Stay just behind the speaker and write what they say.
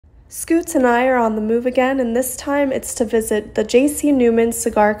Scoots and I are on the move again, and this time it's to visit the Newman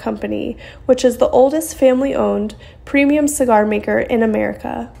Cigar Company, which is the oldest family-owned premium cigar maker in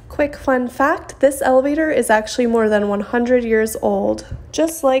America. Quick fun fact, this elevator is actually more than 100 years old,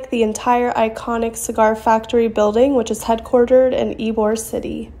 just like the entire iconic cigar factory building, which is headquartered in Ybor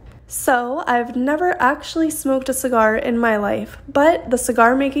City. So, I've never actually smoked a cigar in my life, but the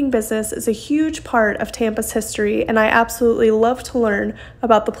cigar making business is a huge part of Tampa's history, and I absolutely love to learn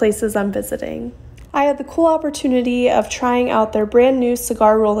about the places I'm visiting. I had the cool opportunity of trying out their brand new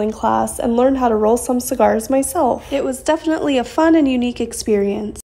cigar rolling class and learned how to roll some cigars myself. It was definitely a fun and unique experience.